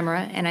nice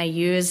camera, and I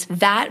use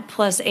that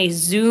plus a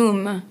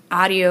Zoom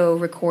audio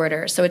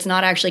recorder, so it's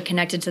not actually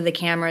connected to the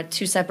camera,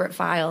 2 separate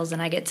files,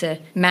 and I get to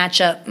match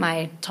up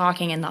my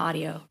talking and the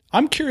audio.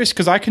 I'm curious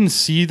because I can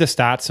see the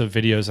stats of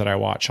videos that I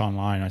watch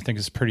online. I think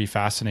it's pretty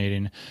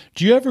fascinating.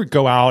 Do you ever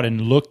go out and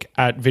look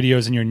at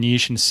videos in your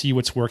niche and see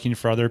what's working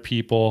for other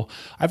people?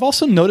 I've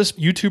also noticed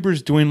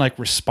YouTubers doing like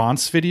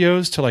response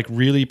videos to like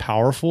really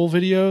powerful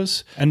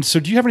videos. And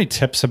so do you have any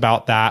tips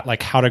about that,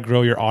 like how to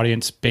grow your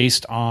audience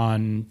based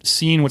on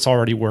seeing what's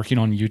already working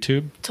on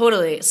YouTube?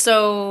 Totally.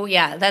 So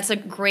yeah, that's a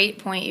great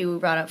point you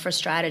brought up for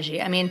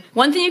strategy. I mean,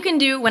 one thing you can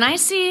do, when I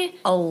see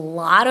a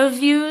lot of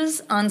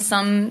views on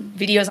some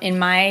videos in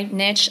my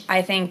niche,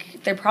 I think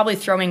they're probably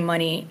throwing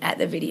money at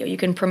the video. You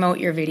can promote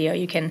your video.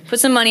 You can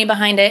put some money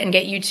behind it and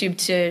get YouTube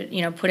to,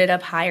 you know, put it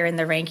up higher in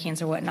the rankings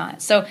or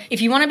whatnot. So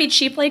if you want to be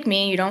cheap like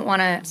me, you don't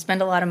want to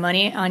spend a lot of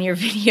money on your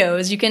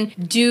videos, you can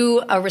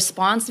do a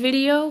response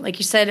video. Like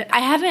you said, I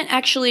haven't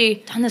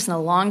actually done this in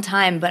a long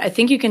time, but I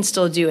think you can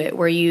still do it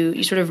where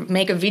you sort of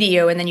make a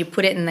video and then you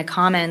put it in the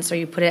comments or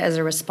you put it as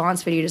a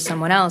response video to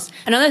someone else.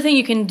 Another thing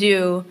you can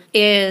do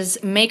is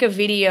make a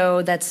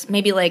video that's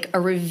maybe like a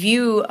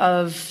review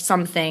of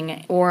something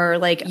or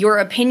like your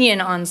opinion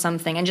on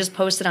something and just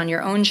post it on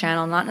your own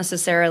channel, not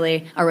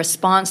necessarily a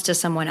response to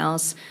someone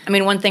else. I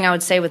mean, one thing I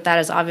would say with that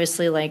is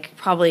obviously like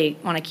probably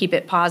want to keep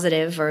it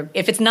positive, or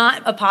if it's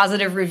not a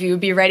positive review,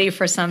 be ready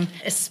for some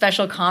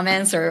special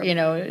comments or, you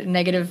know,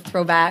 negative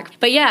throwback.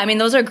 But yeah, I mean,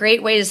 those are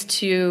great ways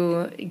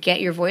to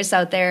get your voice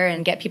out there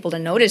and get people to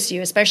notice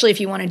you, especially if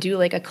you want to do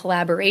like a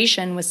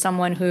collaboration with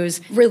someone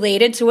who's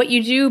related to what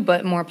you do,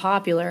 but more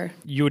popular.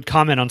 You would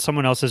comment on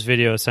someone else's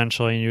video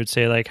essentially, and you would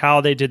say like how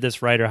they did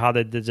this right or how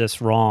they did this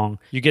wrong.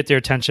 You get their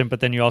attention, but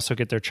then you also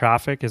get their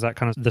traffic. Is that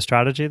kind of the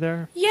strategy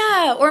there?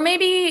 Yeah, or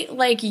maybe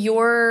like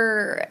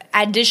your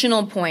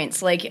additional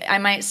points. Like I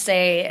might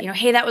say, you know,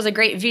 hey, that was a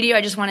great video.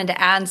 I just wanted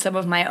to add some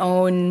of my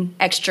own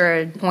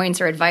extra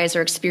points or advice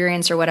or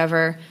experience or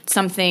whatever.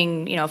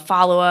 Something, you know,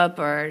 follow up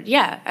or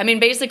yeah. I mean,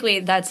 basically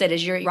that's it,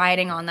 is you're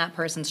riding on that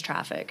person's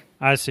traffic.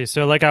 I see.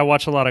 So like I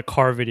watch a lot of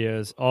car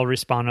videos. I'll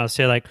respond and I'll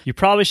say like, you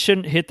probably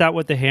shouldn't hit that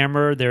with the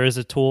hammer. There is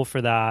a tool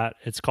for that.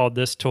 It's called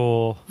this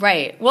tool.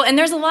 Right. Well, and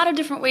there's a lot of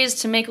different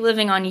ways to make a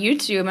living on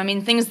YouTube. I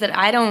mean, things that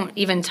I don't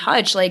even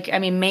touch, like, I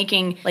mean,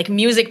 making like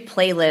music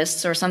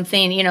playlists or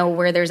something, you know,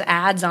 where there's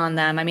ads on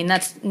them. I mean,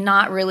 that's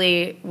not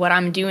really what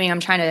I'm doing.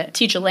 I'm trying to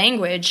teach a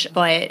language,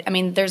 but I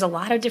mean, there's a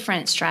lot of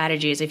different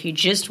strategies if you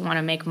just want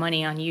to make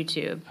money on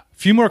YouTube.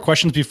 A few more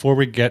questions before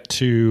we get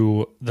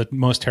to the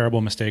most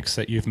terrible mistakes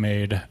that you've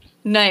made.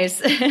 Nice.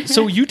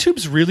 So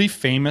YouTube's really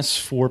famous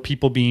for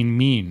people being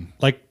mean.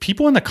 Like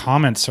people in the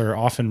comments are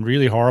often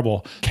really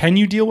horrible. Can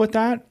you deal with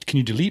that? Can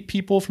you delete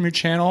people from your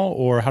channel,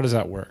 or how does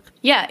that work?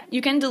 Yeah,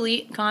 you can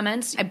delete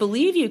comments. I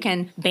believe you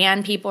can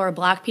ban people or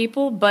block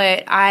people,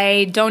 but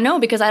I don't know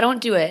because I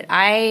don't do it.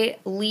 I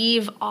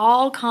leave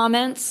all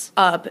comments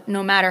up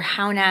no matter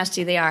how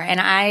nasty they are. And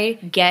I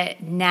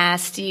get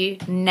nasty,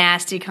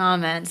 nasty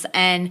comments.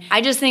 And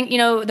I just think,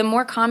 the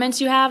more comments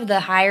you have, the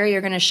higher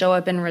you're going to show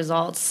up in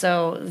results.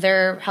 So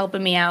they're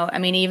helping me out. I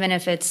mean, even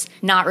if it's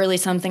not really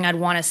something I'd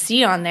want to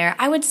see on there,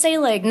 I would say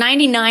like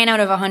 99 out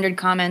of 100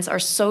 comments are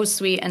so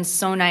sweet and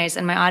so nice,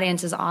 and my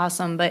audience is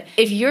awesome. But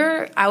if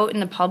you're out in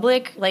the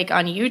public, like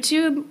on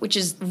YouTube, which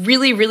is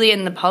really, really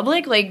in the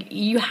public, like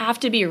you have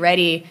to be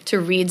ready to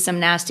read some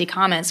nasty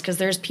comments because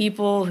there's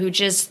people who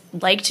just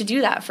like to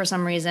do that for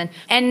some reason.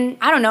 And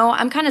I don't know,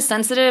 I'm kind of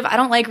sensitive. I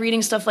don't like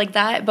reading stuff like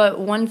that. But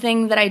one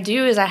thing that I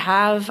do is I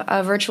have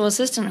a virtual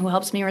assistant who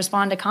helps me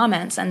respond to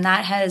comments. And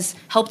that has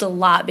helped a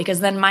lot because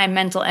then my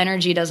mental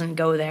energy doesn't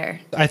go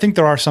there. I think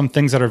there are some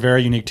things that are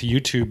very unique to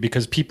YouTube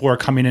because people are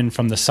coming in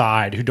from the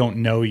side who don't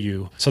know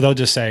you. So they'll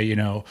just say,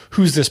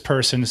 who's this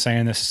person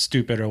saying this is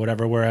stupid or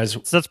whatever. Whereas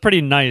So that's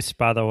pretty nice,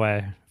 by the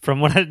way. From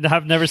what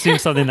I've never seen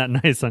something that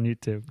nice on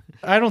YouTube.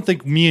 I don't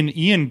think me and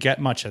Ian get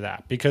much of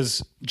that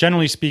because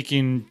generally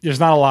speaking,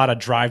 there's not a lot of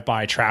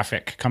drive-by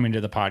traffic coming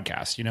to the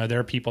podcast. There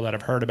are people that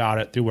have heard about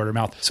it through word of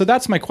mouth. So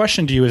that's my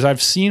question to you is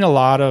I've seen a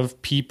lot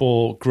of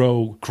people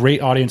grow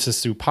great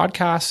audiences through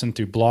podcasts and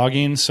through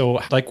blogging. So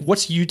like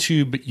what's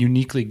YouTube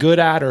uniquely good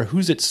at, or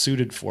who's it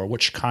suited for?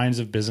 Which kinds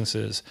of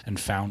businesses and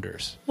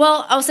founders?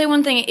 Well, I'll say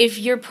one thing. If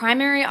your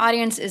primary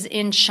audience is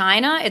in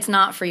China, it's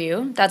not for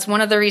you. That's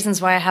one of the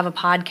reasons why I have a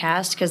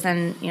podcast, because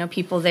then,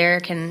 people there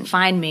can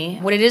find me.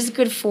 What it is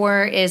good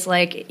for is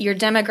like your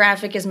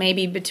demographic is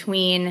maybe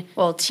between,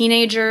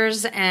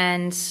 teenagers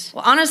and,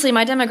 honestly,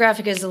 my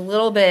demographic is a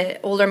little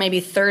bit older, maybe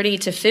 30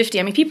 to 50.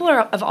 I mean, people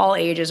of all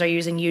ages are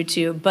using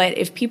YouTube, but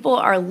if people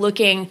are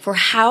looking for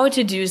how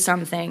to do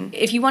something,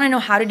 if you want to know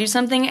how to do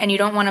something and you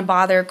don't want to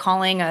bother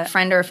calling a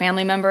friend or a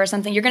family member or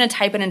something, you're going to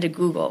type it into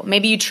Google.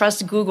 Maybe you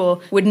trust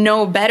Google would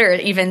know better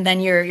even than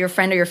your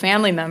friend or your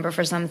family member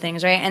for some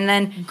things, right? And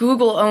then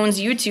Google owns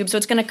YouTube, so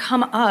it's going to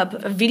come up.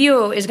 A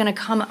video is going to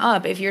come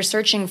up if you're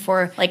searching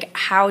for like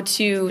how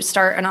to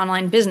start an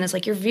online business.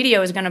 Like your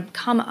video is going to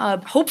come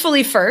up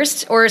hopefully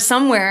first or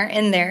somewhere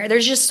in there.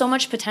 There's just so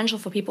much potential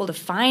for people to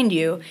find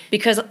you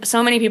because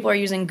so many people are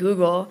using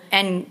Google.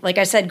 And like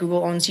I said,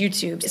 Google owns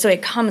YouTube. So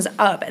it comes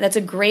up. That's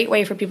a great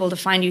way for people to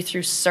find you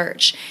through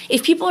search.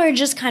 If people are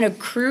just kind of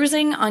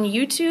cruising on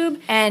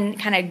YouTube and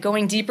kind of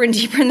going deeper and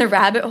deeper in the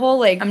rabbit hole,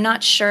 like I'm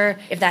not sure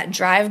if that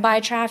drive-by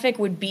traffic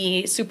would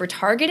be super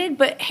targeted,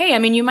 but hey, I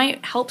mean, you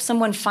might help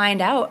someone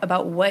find out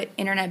about what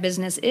internet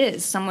business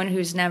is, someone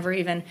who's never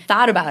even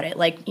thought about it,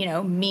 like,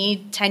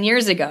 me 10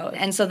 years ago.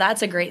 And so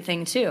that's a great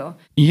thing too.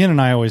 Ian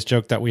and I always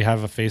joke that we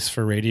have a face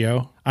for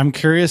radio. I'm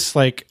curious,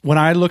 like when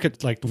I look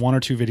at like one or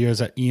two videos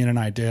that Ian and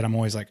I did, I'm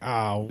always like,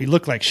 oh, we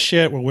look like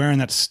shit. We're wearing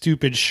that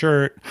stupid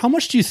shirt. How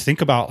much do you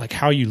think about like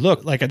how you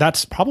look? Like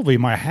that's probably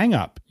my hang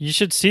up. You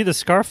should see the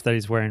scarf that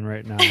he's wearing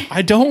right now.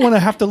 I don't want to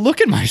have to look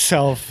at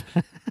myself.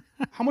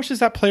 How much does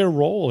that play a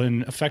role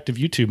in effective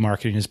YouTube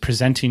marketing, is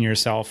presenting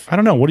yourself? I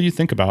don't know. What do you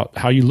think about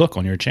how you look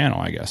on your channel,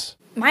 I guess?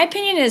 My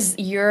opinion is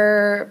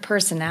your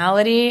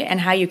personality and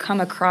how you come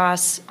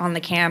across on the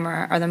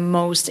camera are the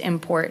most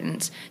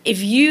important.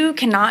 If you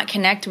cannot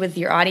connect with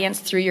your audience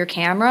through your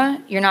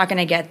camera, you're not going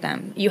to get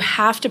them. You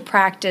have to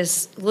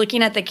practice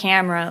looking at the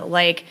camera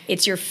like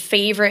it's your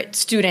favorite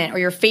student or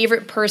your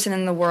favorite person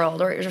in the world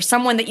or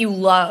someone that you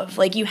love.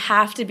 Like you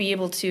have to be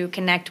able to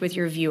connect with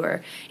your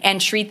viewer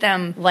and treat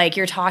them like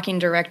you're talking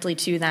directly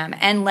to them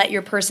and let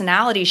your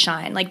personality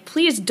shine. Like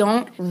please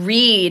don't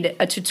read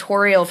a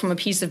tutorial from a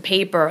piece of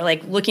paper,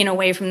 like looking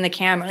away from the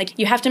camera. Like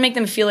you have to make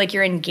them feel like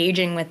you're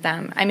engaging with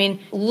them. I mean,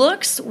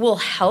 looks will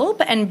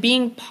help, and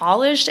being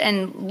polished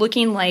and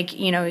looking like,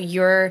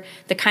 you're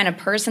the kind of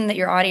person that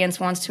your audience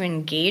wants to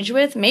engage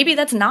with. Maybe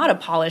that's not a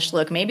polished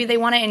look. Maybe they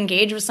want to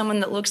engage with someone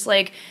that looks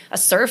like a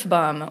surf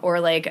bum or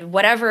like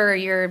whatever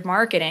you're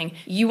marketing.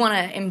 You want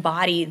to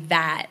embody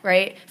that,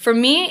 right? For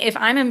me, if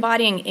I'm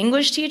embodying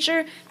English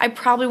teacher, I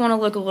probably want to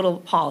look a little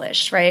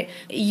polished, right?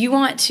 You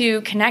want to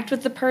connect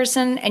with the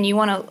person and you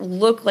want to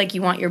look like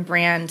you want your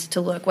brand to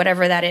look,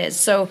 whatever that is.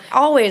 So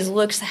always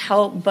looks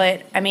help,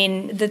 but I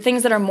mean, the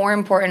things that are more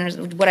important is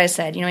what I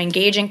said,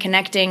 engaging,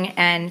 connecting,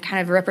 and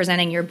kind of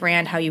representing your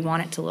brand how you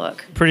want it to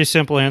look. Pretty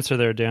simple answer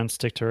there, Dan.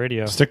 Stick to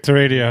radio. Stick to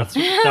radio.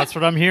 That's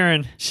what I'm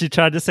hearing. She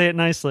tried to say it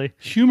nicely.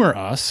 Humor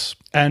us.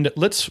 And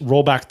let's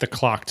roll back the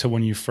clock to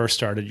when you first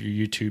started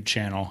your YouTube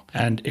channel.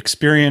 And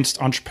experienced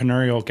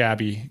entrepreneurial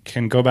Gabby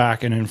can go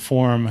back and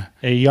inform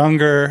a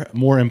younger,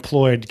 more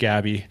employed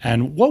Gabby.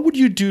 And what would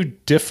you do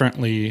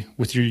differently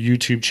with your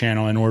YouTube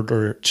channel in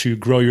order to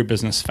grow your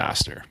business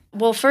faster?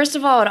 Well, first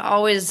of all, I'd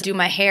always do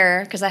my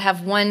hair because I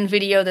have one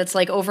video that's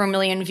like over 1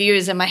 million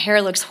views and my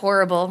hair looks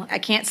horrible. I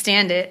can't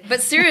stand it.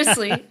 But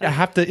seriously. I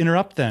have to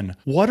interrupt then.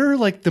 What are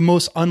like the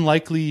most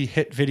unlikely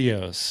hit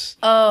videos?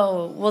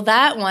 Oh, well,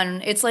 that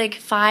one, it's like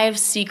 5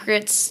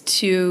 secrets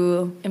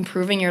to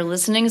improving your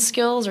listening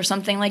skills or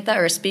something like that,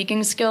 or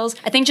speaking skills.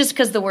 I think just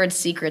because the word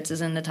secrets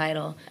is in the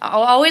title.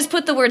 I'll always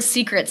put the word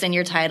secrets in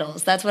your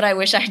titles. That's what I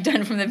wish I'd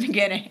done from the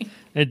beginning.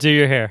 And do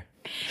your hair.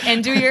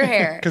 And do your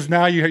hair. Because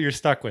now you're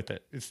stuck with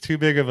it. It's too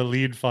big of a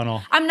lead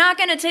funnel. I'm not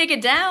going to take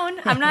it down.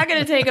 I'm not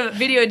going to take a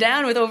video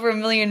down with over 1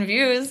 million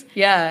views.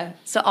 Yeah.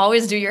 So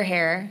always do your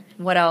hair.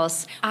 What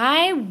else?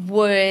 I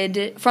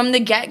would, from the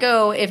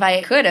get-go, if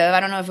I could have, I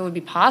don't know if it would be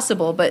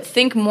possible, but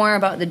think more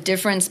about the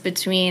difference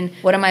between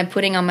what am I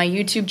putting on my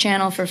YouTube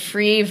channel for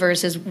free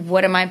versus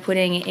what am I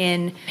putting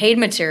in paid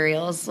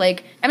materials.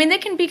 Like, I mean, they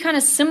can be kind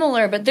of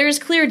similar, but there's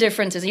clear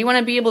differences. You want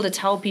to be able to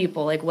tell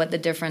people like what the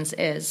difference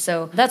is.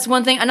 So that's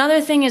one thing.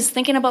 Another thing is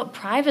thinking about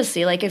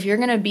privacy. Like if you're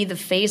going to be the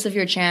face of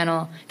your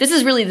channel, this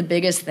is really the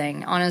biggest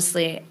thing,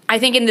 honestly. I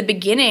think in the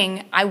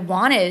beginning, I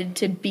wanted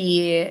to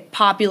be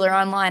popular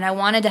online. I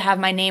wanted to have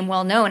my name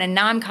well known. And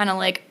now I'm kind of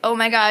like, oh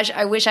my gosh,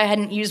 I wish I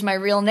hadn't used my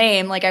real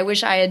name. Like I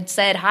wish I had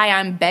said, hi,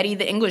 I'm Betty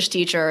the English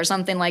teacher or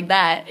something like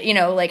that. You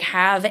know, like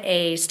have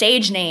a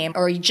stage name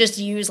or you just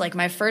use like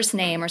my first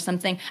name or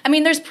something. I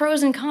mean, there's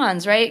pros and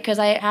cons, right? Because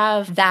I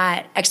have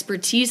that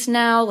expertise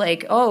now.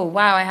 Like, oh,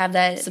 wow, I have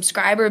that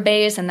subscriber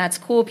base and that's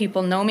cool.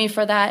 People know me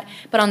for that.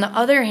 But on the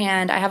other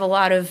hand, I have a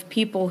lot of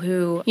people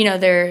who, you know,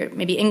 they're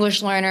maybe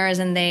English learners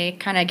and they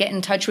kind of get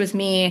in touch with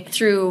me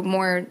through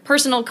more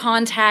personal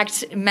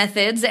contact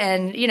methods.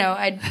 And, you know,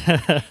 I'd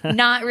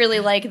not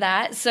really like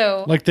that.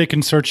 So like they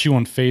can search you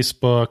on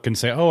Facebook and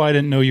say, oh, I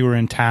didn't know you were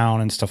in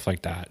town and stuff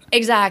like that.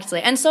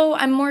 Exactly. And so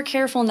I'm more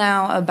careful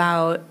now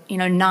about, you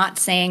know, not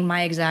saying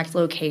my exact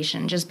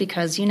location just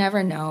because you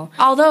never know.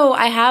 Although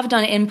I have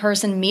done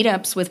in-person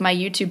meetups with my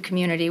YouTube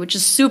community, which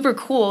is super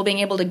cool, being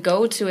able to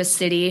go to a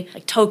city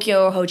like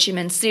Tokyo, Ho Chi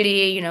Minh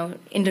City, you know,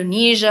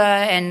 Indonesia,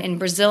 and in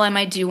Brazil I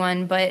might do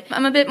one, but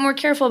I'm a bit more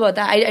careful about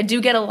that. I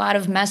do get a lot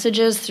of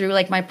messages through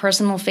like my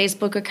personal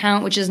Facebook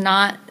account, which is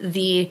not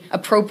the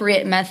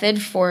appropriate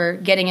method for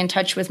getting in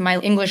touch with my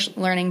English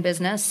learning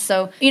business.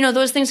 So, you know,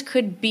 those things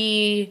could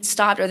be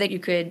stopped, or that you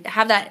could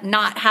have that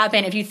not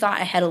happen if you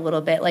thought ahead a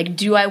little bit. Like,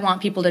 do I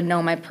want people to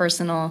know my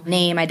personal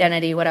name,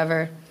 identity,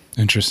 whatever?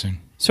 Interesting.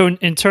 So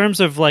in terms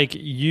of like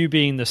you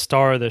being the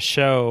star of the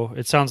show,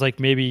 it sounds like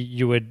maybe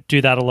you would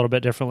do that a little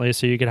bit differently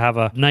so you could have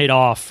a night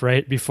off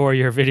right before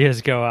your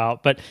videos go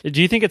out. But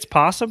do you think it's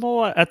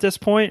possible at this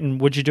point, and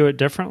would you do it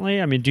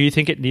differently? I mean, do you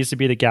think it needs to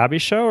be the Gabby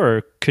Show,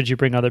 or could you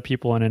bring other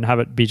people in and have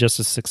it be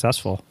just as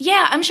successful?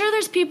 Yeah, I'm sure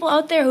there's people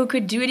out there who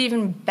could do it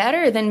even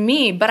better than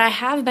me, but I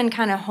have been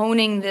kind of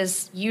honing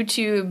this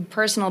YouTube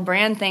personal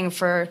brand thing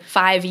for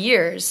 5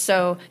 years.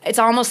 So it's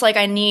almost like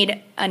I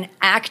need an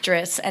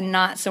actress and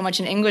not so much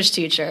an English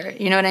teacher.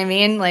 You know what I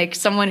mean? Like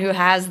someone who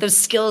has those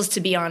skills to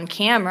be on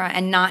camera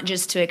and not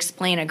just to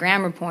explain a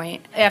grammar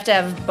point. I have to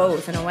have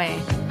both in a way.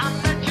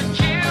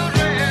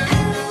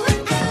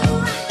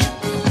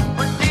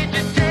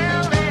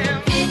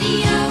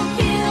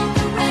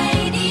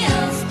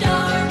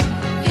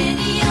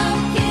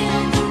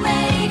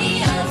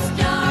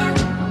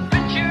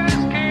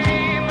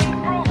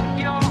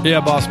 Yeah,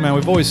 boss man,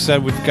 we've always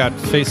said we've got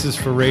faces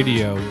for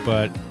radio,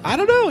 but I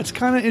don't know. It's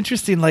kind of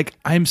interesting. Like,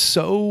 I'm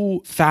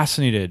so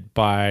fascinated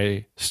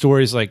by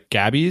stories like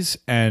Gabby's,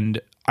 and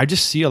I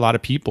just see a lot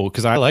of people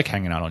because I like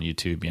hanging out on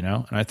YouTube, you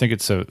know, and I think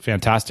it's a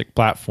fantastic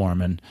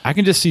platform. And I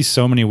can just see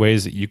so many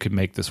ways that you could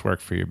make this work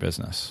for your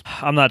business.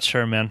 I'm not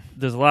sure, man.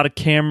 There's a lot of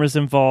cameras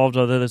involved,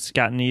 although it's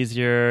gotten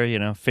easier, you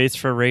know, face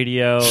for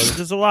radio.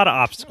 There's a lot of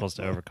obstacles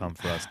to overcome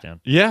for us, Dan.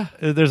 Yeah,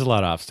 there's a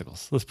lot of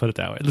obstacles. Let's put it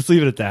that way. Let's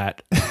leave it at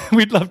that.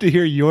 We'd love to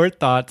hear your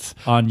thoughts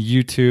on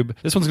YouTube.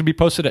 This one's going to be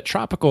posted at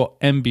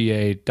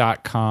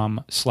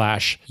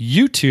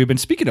tropicalmba.com/YouTube. And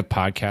speaking of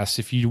podcasts,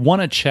 if you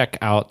want to check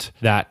out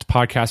that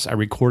podcast I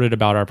recorded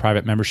about our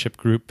private membership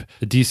group,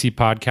 the DC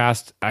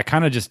Podcast, I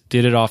kind of just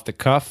did it off the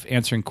cuff,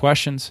 answering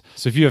questions.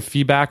 So if you have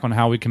feedback on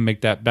how we can make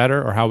that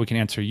better or how we can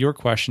answer your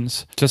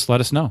questions, just let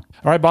us know.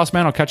 All right, boss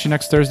man, I'll catch you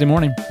next Thursday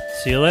morning.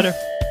 See you later.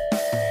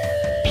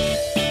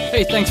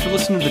 Hey, thanks for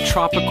listening to the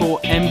Tropical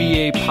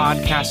MBA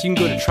podcast. You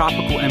can go to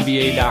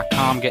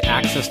tropicalmba.com, get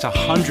access to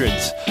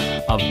hundreds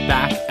of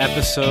back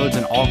episodes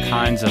and all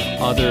kinds of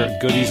other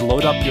goodies.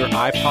 Load up your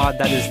iPod.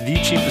 That is the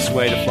cheapest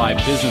way to fly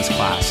business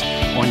class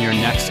on your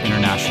next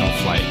international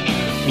flight.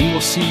 We will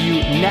see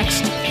you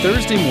next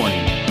Thursday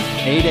morning,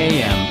 8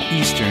 a.m.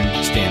 Eastern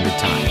Standard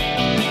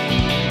Time.